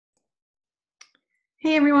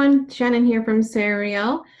Hey everyone, Shannon here from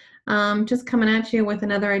Serial. Just coming at you with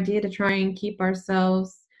another idea to try and keep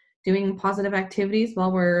ourselves doing positive activities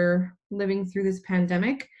while we're living through this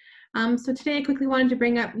pandemic. So today I quickly wanted to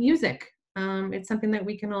bring up music. It's something that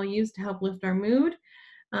we can all use to help lift our mood.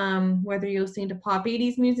 Whether you're listening to pop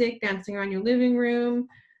 80s music, dancing around your living room,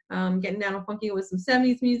 getting down and funky with some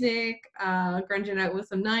 70s music, grunging out with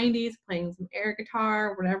some 90s, playing some air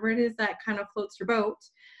guitar, whatever it is that kind of floats your boat,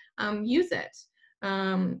 use it.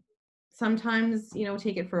 Um, Sometimes,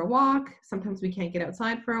 take it for a walk. Sometimes we can't get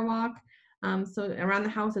outside for a walk. So around the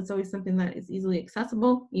house, it's always something that is easily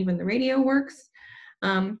accessible. Even the radio works.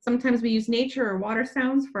 Sometimes we use nature or water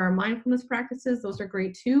sounds for our mindfulness practices. Those are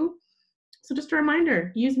great too. So just a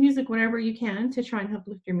reminder, use music whenever you can to try and help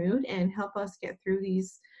lift your mood and help us get through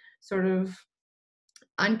these sort of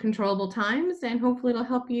uncontrollable times. And hopefully it'll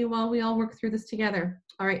help you while we all work through this together.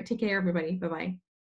 All right, take care, everybody. Bye-bye.